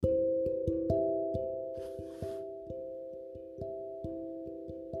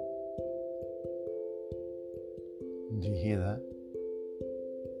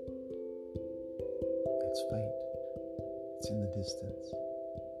distance,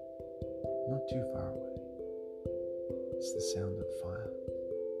 not too far away. It's the sound of fire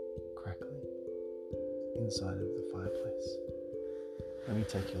crackling inside of the fireplace. Let me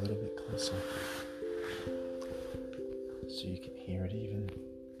take you a little bit closer so you can hear it even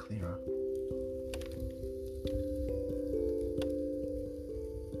clearer.